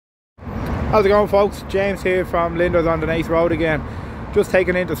How's it going, folks? James here from Linders on the Nace Road again. Just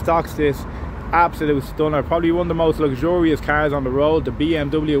taking into stocks this absolute stunner, probably one of the most luxurious cars on the road, the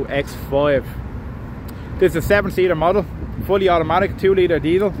BMW X5. This is a 7-seater model, fully automatic, 2-litre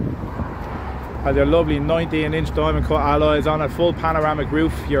diesel. Has your lovely 19-inch diamond cut alloys on it, full panoramic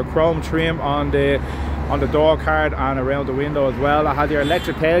roof, your chrome trim on the door card and around the window as well. It has your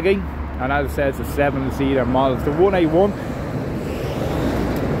electric tailgate, and as I said, it's a 7-seater model. It's the 181.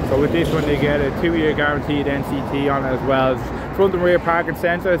 So with this one, you get a 2-year guaranteed NCT on it as well. It's front and rear parking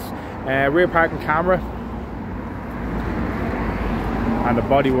sensors, rear parking camera, and the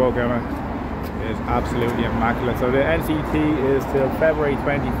bodywork on it is absolutely immaculate. So the NCT is till February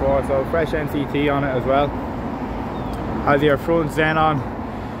 24, so fresh NCT on it as well. Has your front xenon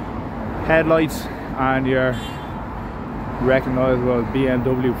headlights and your recognisable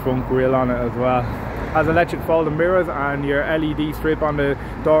BMW front grille on it as well. Has electric folding mirrors and your LED strip on the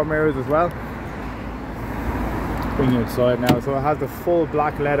door mirrors as well. Bring you inside now. So it has the full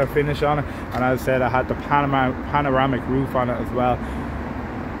black leather finish on it, and as I said, it had the panoramic roof on it as well.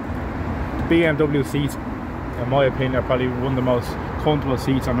 The BMW seats, in my opinion, are probably one of the most comfortable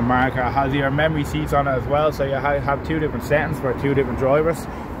seats on the market. It has your memory seats on it as well, so you have 2 different settings for 2 different drivers.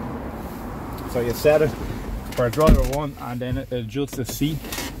 So you set it for driver 1, and then it adjusts the seat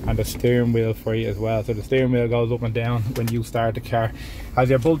and the steering wheel for you as well. So the steering wheel goes up and down when you start the car. Has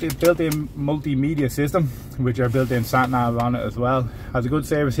your built-in multimedia system with your built-in sat nav on it as well. Has a good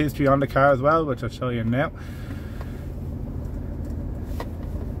service history on the car as well, which I'll show you now.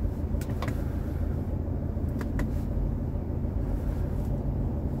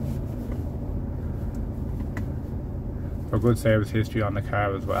 For good service history on the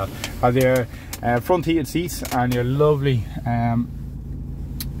car as well. Has your front heated seats and your lovely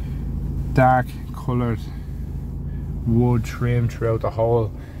dark coloured wood trim throughout the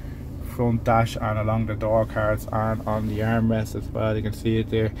whole front dash and along the door cards and on the armrest as well. You can see it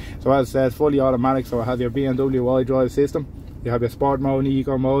there. So as I said, it's fully automatic, so it has your BMW iDrive system. You have your sport mode,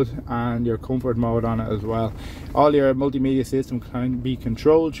 eco mode, and your comfort mode on it as well. All your multimedia system can be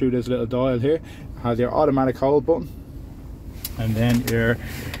controlled through this little dial here. It has your automatic hold button, and then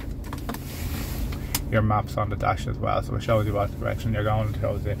your maps on the dash as well, so it shows you what direction you're going. It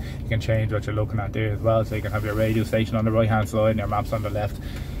shows you can change what you're looking at there as well, so you can have your radio station on the right hand side and your maps on the left.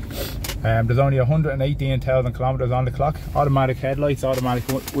 There's only 118,000 kilometers on the clock. Automatic headlights, automatic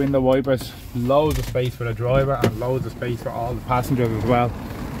window wipers, loads of space for the driver and loads of space for all the passengers as well.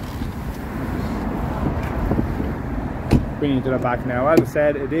 Bring you to the back now. As I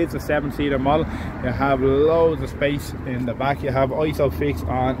said, it is a 7-seater model. You have loads of space in the back. You have ISOFIX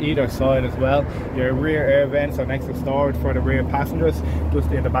on either side as well. Your rear air vents and extra storage for the rear passengers just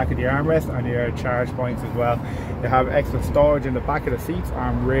in the back of the armrest, and your charge points as well. You have extra storage in the back of the seats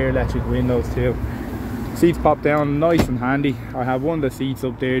and rear electric windows too. Seats pop down nice and handy. I have one of the seats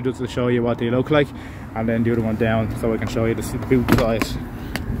up there just to show you what they look like, and then the other one down so I can show you the boot size.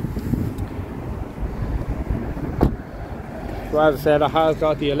 So as I said, it has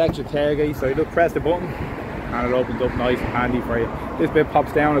got the electric tailgate, so you just press the button and it opens up nice and handy for you. This bit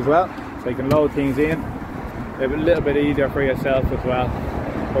pops down as well, so you can load things in a little bit easier for yourself as well.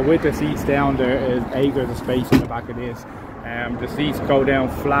 But with the seats down, there is acres of space in the back of this. The seats go down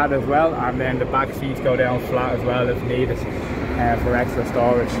flat as well, and then the back seats go down flat as well if needed for extra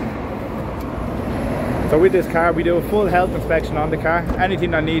storage. So with this car, we do a full health inspection on the car.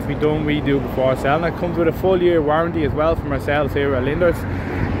 Anything that needs to be done, we do before selling it. Comes with a full year warranty as well from ourselves here at Linders,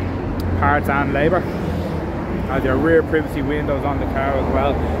 parts and labour. Has your rear privacy windows on the car as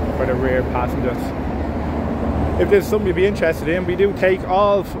well for the rear passengers. If there's something you'd be interested in, we do take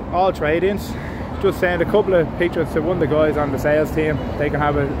all trade-ins. Just send a couple of pictures to one of the guys on the sales team. They can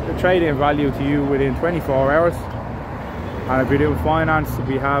have a trade-in value to you within 24 hours. And if you're doing finance,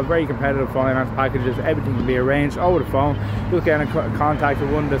 we have very competitive finance packages. Everything can be arranged over the phone. Just get in contact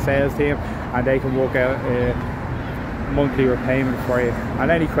with one of the sales team and they can work out a monthly repayment for you.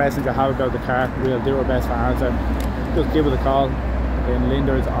 And any questions you have about the car, we'll do our best to answer. Just give us a call in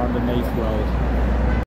Linders on the Nace Road.